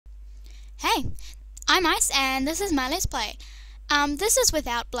Hey, I'm Ice and this is my Let's Play. This is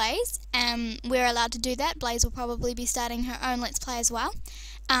without Blaze. We're allowed to do that. Blaze will probably be starting her own Let's Play as well.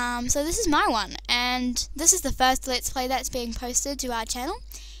 So this is my one, and this is the first Let's Play that's being posted to our channel.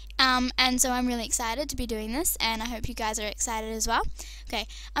 And so I'm really excited to be doing this, and I hope you guys are excited as well. Okay,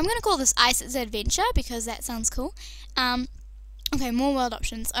 I'm going to call this Ice's Adventure because that sounds cool. Okay, more world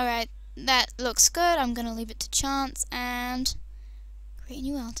options. Alright, that looks good. I'm going to leave it to chance and create a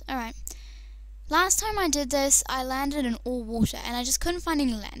new world. Alright. Last time I did this, I landed in all water, and I just couldn't find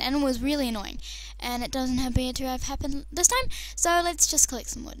any land, and it was really annoying. And it doesn't appear to have happened this time, so let's just collect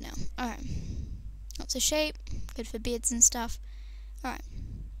some wood now. Alright. Lots of sheep, good for beds and stuff. Alright.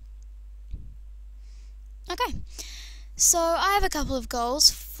 Okay. So, I have a couple of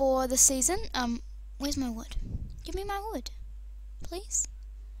goals for the season. Where's my wood? Give me my wood. Please?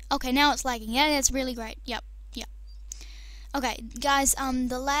 Okay, now it's lagging. Yeah, that's really great. Yep. Okay, guys,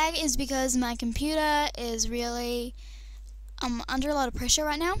 the lag is because my computer is really under a lot of pressure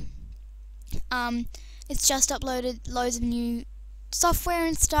right now. It's just uploaded loads of new software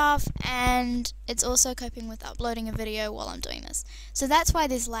and stuff, and it's also coping with uploading a video while I'm doing this. So that's why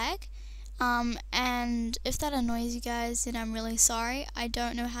there's lag. And if that annoys you guys, then I'm really sorry. I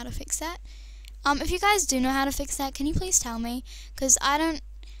don't know how to fix that. If you guys do know how to fix that, can you please tell me? Because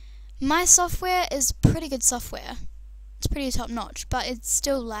my software is pretty good software. It's pretty top notch, but it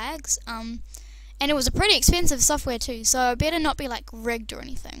still lags. And it was a pretty expensive software too, so it better not be like rigged or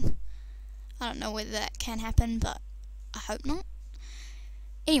anything. I don't know whether that can happen, but I hope not.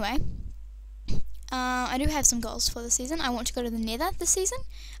 Anyway, I do have some goals for the season. I want to go to the Nether this season.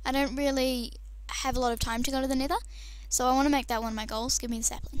 I don't really have a lot of time to go to the Nether, so I want to make that one of my goals. Give me the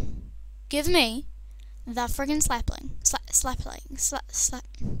sapling. Give me the friggin' slapling. Slap.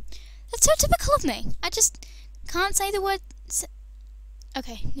 That's so typical of me. I just can't say the word.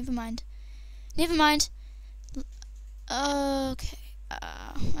 Okay, never mind. Okay,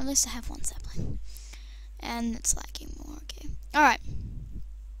 at least I have one sapling. And it's lagging more, okay. Alright.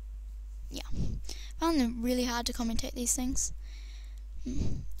 Yeah. I found it really hard to commentate these things.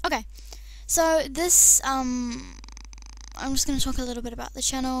 Okay. So, this, I'm just going to talk a little bit about the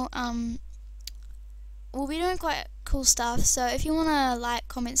channel. We'll be doing quite cool stuff, so if you want to like,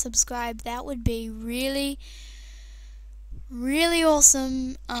 comment, subscribe, that would be really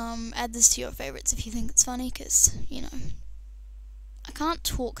awesome. Add this to your favorites if you think it's funny, because, you know, I can't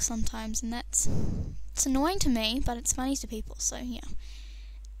talk sometimes, and it's annoying to me, but it's funny to people, so yeah.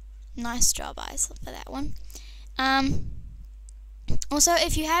 Nice job, Ice, for that one. Also,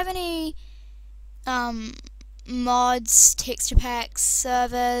 if you have any mods, texture packs,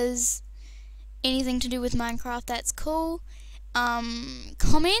 servers, anything to do with Minecraft that's cool,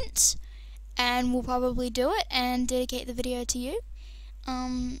 comment, and we'll probably do it and dedicate the video to you,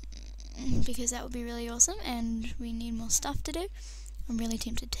 because that would be really awesome, and we need more stuff to do. I'm really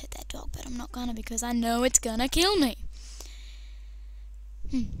tempted to hit that dog, but I'm not gonna, because I know it's gonna kill me.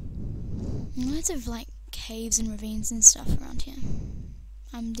 Loads of like caves and ravines and stuff around here.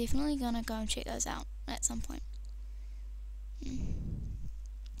 I'm definitely gonna go and check those out at some point.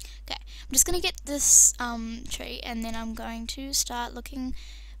 Okay, I'm just gonna get this tree, and then I'm going to start looking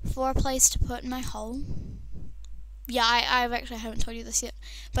for a place to put my hole. Yeah, I haven't told you this yet,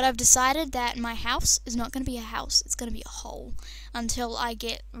 but I've decided that my house is not going to be a house, it's going to be a hole until I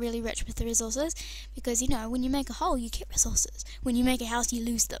get really rich with the resources, because, you know, when you make a hole, you get resources. When you make a house, you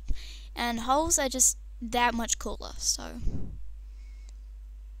lose them. And holes are just that much cooler, so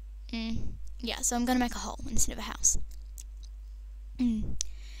yeah, so I'm going to make a hole instead of a house.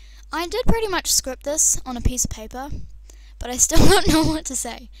 I did pretty much script this on a piece of paper, but I still don't know what to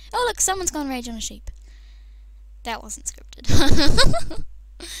say. Oh look, someone's gone rage on a sheep. That wasn't scripted.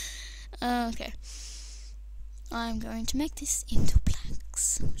 Okay. I'm going to make this into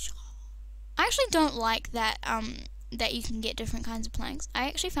planks. I actually don't like that that you can get different kinds of planks. I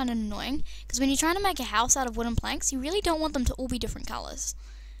actually found it annoying, because when you're trying to make a house out of wooden planks, you really don't want them to all be different colours.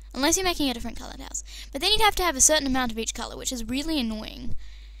 Unless you're making a different coloured house. But then you'd have to have a certain amount of each colour, which is really annoying.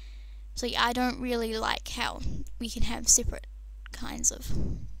 So yeah, I don't really like how we can have separate kinds of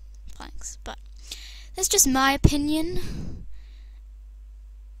planks, but that's just my opinion.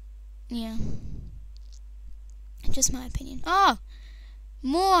 Yeah. Just my opinion. Oh!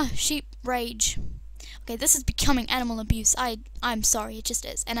 More sheep rage. Okay, this is becoming animal abuse. I'm sorry, it just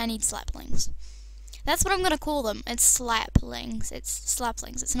is. And I need slaplings. That's what I'm gonna call them. It's slaplings. It's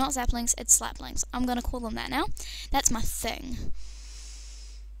slaplings. It's not saplings, it's slaplings. I'm gonna call them that now. That's my thing.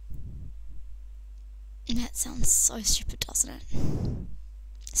 That sounds so stupid, doesn't it?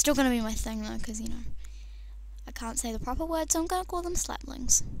 Still gonna be my thing though, because, you know, I can't say the proper word, so I'm gonna call them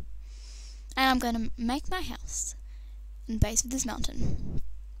slaplings. and I'm going to make my house in the base of this mountain.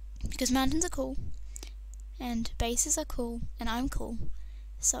 Because mountains are cool, and bases are cool, and I'm cool.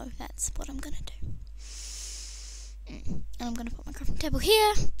 So that's what I'm going to do. And I'm going to put my crafting table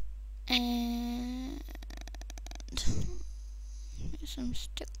here, and some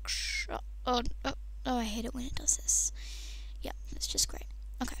sticks. Oh, I hate it when it does this. Yep, that's just great.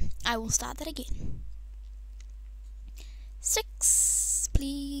 Okay, I will start that again. 6,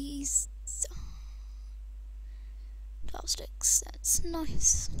 please. 12 sticks. That's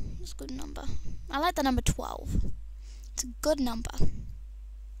nice. That's a good number. I like the number 12. It's a good number. Yeah,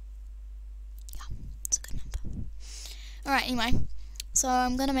 it's a good number. Alright, anyway. So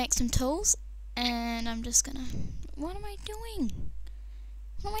I'm gonna make some tools, and I'm just gonna... What am I doing?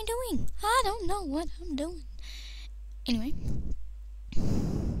 What am I doing? I don't know what I'm doing. Anyway.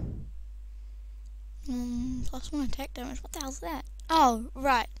 +1 attack damage. What the hell's that? Oh,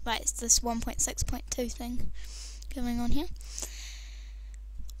 right. Right, it's this 1.6.2 thing going on here.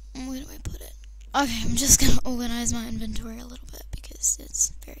 Where do I put it? Okay, I'm just gonna organize my inventory a little bit because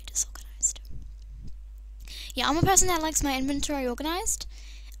it's very disorganized. Yeah, I'm a person that likes my inventory organized.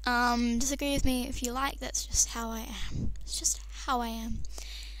 Disagree with me if you like, that's just how I am. It's just how I am.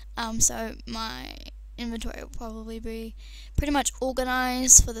 So my inventory will probably be pretty much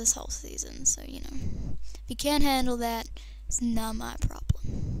organized for this whole season, so you know, if you can't handle that, it's not my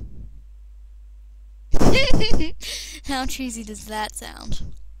problem. How cheesy does that sound?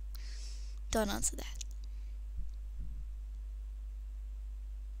 Don't answer that.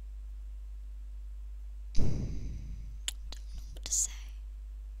 Don't know what to say.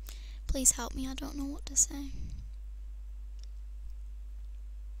 Please help me, I don't know what to say.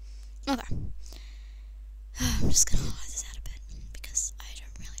 Okay. I'm just gonna lower this out a bit because I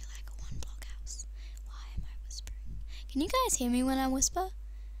don't really like a 1-block house. Why am I whispering? Can you guys hear me when I whisper?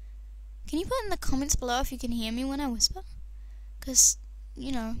 Can you put in the comments below if you can hear me when I whisper? Because,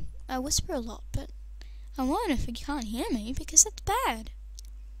 you know, I whisper a lot, but I won't if you can't hear me because that's bad.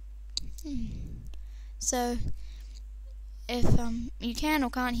 So, if you can or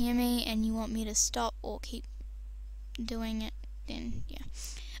can't hear me and you want me to stop or keep doing it, then yeah.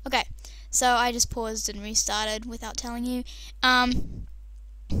 Okay, so I just paused and restarted without telling you.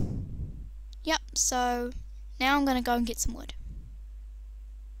 Yep, so now I'm gonna go and get some wood.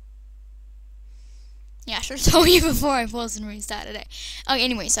 Yeah, I should have told you before I paused and restarted it. Okay,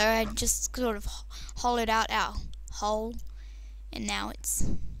 anyway, so I just sort of hollowed out our hole, and now it's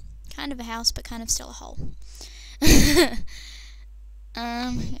kind of a house, but kind of still a hole. Yeah,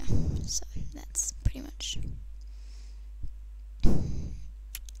 so that's pretty much...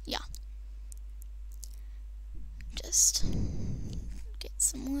 Yeah. Just get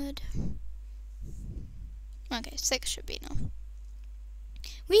some wood. Okay, 6 should be enough.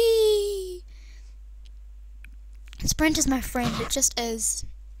 Whee! Sprint is my friend, it just is.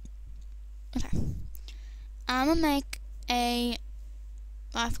 Okay. I'm gonna make a...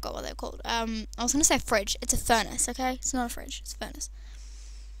 I forgot what they're called. I was gonna say fridge. It's a furnace, okay? It's not a fridge, it's a furnace.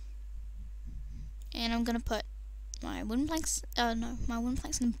 And I'm gonna put my wooden planks, my wooden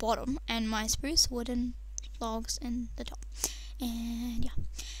planks in the bottom, and my spruce wooden logs in the top. And yeah.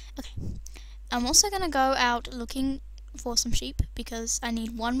 Okay. I'm also gonna go out looking for some sheep, because I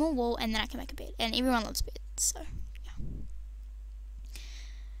need 1 more wool, and then I can make a bed. And everyone loves beds, so...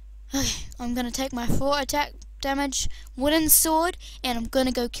 Okay, I'm gonna take my 4 attack damage wooden sword, and I'm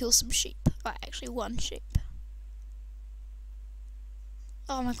gonna go kill some sheep. Right, actually 1 sheep.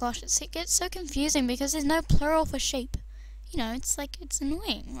 Oh my gosh, it gets so confusing because there's no plural for sheep. You know, it's like, it's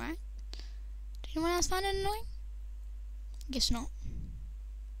annoying, right? Did anyone else find it annoying? Guess not.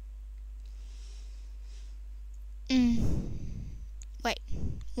 Wait,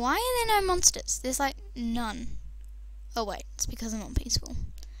 why are there no monsters? There's like none. Oh wait, it's because I'm on peaceful.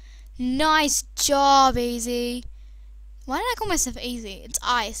 Nice job, Easy. Why did I call myself Easy? It's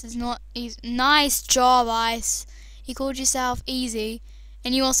Ice, it's not Easy. Nice job, Ice. You called yourself Easy,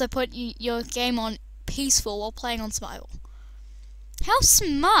 and you also put your game on peaceful while playing on survival. How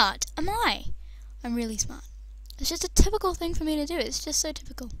smart am I? I'm really smart. It's just a typical thing for me to do. It's just so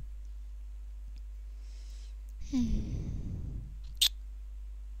typical.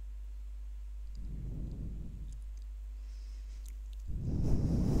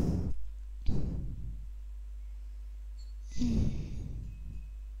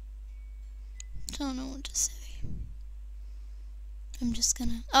 Don't know what to say. I'm just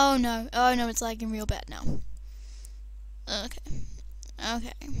gonna... Oh no, it's lagging real bad now. Okay.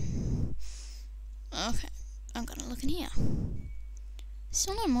 I'm gonna look in here. There's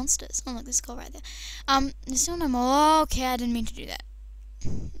still no monsters. Oh look, there's a skull right there. There's still no more... Okay, I didn't mean to do that.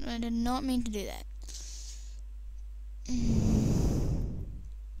 I did not mean to do that.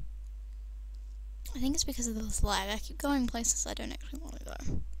 I think it's because of this lag. I keep going places I don't actually want to go.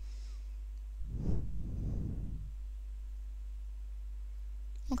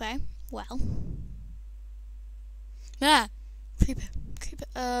 Okay, well. Ah! Creeper. Creeper.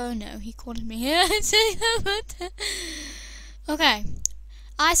 Oh no, he cornered me. Okay.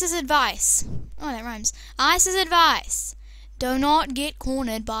 Ice's advice. Oh, that rhymes. Ice's advice. Do not get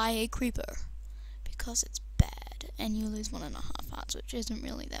cornered by a creeper. Because it's bad. And you lose 1.5 hearts, which isn't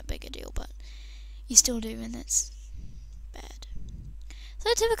really that big a deal, but you still do, and that's bad.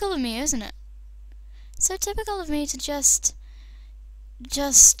 So typical of me, isn't it? So typical of me to just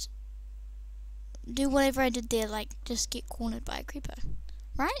do whatever I did there, like just get cornered by a creeper,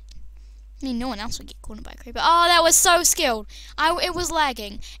 right? I mean, no one else would get cornered by a creeper. Oh, that was so skilled. It was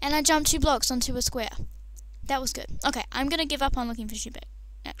lagging, and I jumped 2 blocks onto a square. That was good. Okay, I'm gonna give up on looking for shipwreck,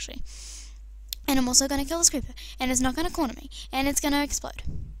 actually, and I'm also gonna kill this creeper, and it's not gonna corner me, and it's gonna explode.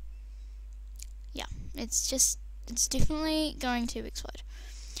 Yeah, it's definitely going to explode.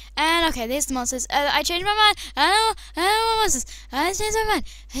 And okay, there's the monsters. I changed my mind. I don't want monsters. I changed my mind.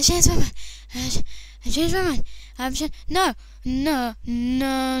 I changed my mind. I changed my mind. No.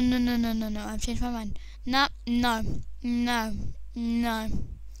 I've changed my mind. No.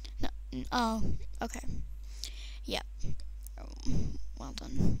 Oh, okay. Yep. Well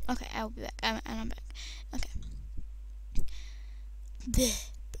done. Okay, I'll be back. And I'm back. Okay.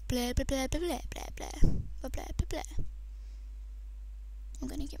 Blah blah blah blah blah blah blah blah blah blah. I'm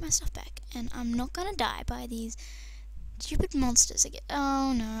gonna get my stuff back, and I'm not gonna die by these stupid monsters again.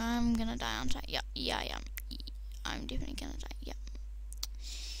 Oh no, I'm gonna die, aren't I? Yeah, I am. I'm definitely gonna die. Yeah.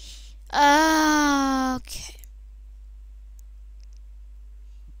 Okay.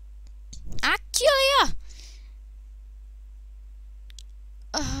 I kill ya.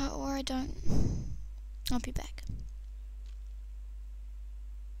 Or I don't. I'll be back.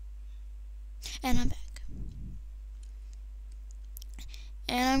 And I'm back.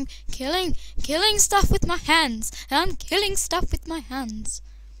 And I'm killing stuff with my hands. And I'm killing stuff with my hands.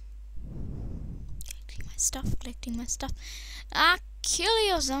 Collecting my stuff. I'll kill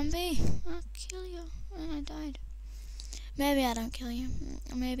you, zombie. I'll kill you. And I died. Maybe I don't kill you.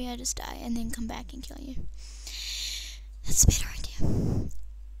 Or maybe I just die and then come back and kill you. That's a better idea.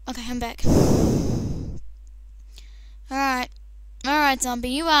 Okay, I'm back. Alright, zombie,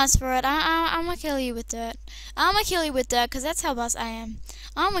 you asked for it. I'm gonna kill you with dirt. I'm gonna kill you with dirt, because that's how boss I am.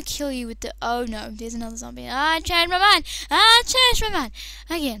 I'm gonna kill you with the. Oh no, there's another zombie. I changed my mind. I changed my mind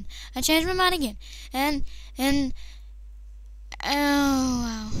again. I changed my mind again. And oh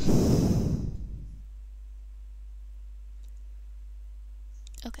wow.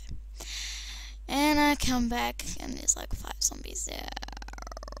 Okay. And I come back, and there's like 5 zombies there.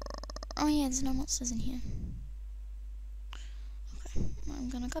 Oh yeah, there's no monsters in here. Okay, I'm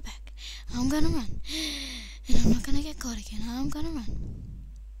gonna go back. I'm gonna run. And I'm not gonna get caught again. I'm gonna run.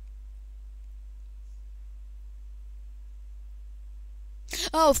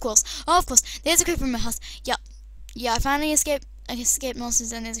 Oh, of course. There's a creeper in my house. Yep. Yeah, I finally escaped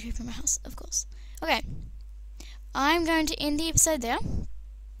monsters, and there's a creeper in my house. Of course. Okay. I'm going to end the episode there.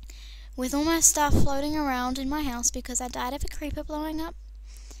 With all my stuff floating around in my house because I died of a creeper blowing up.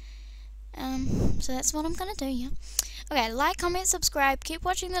 So that's what I'm gonna do, yeah. Okay, like, comment, subscribe, keep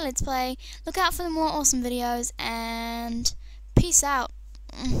watching the Let's Play, look out for the more awesome videos, and peace out.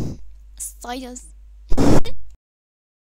 See yas.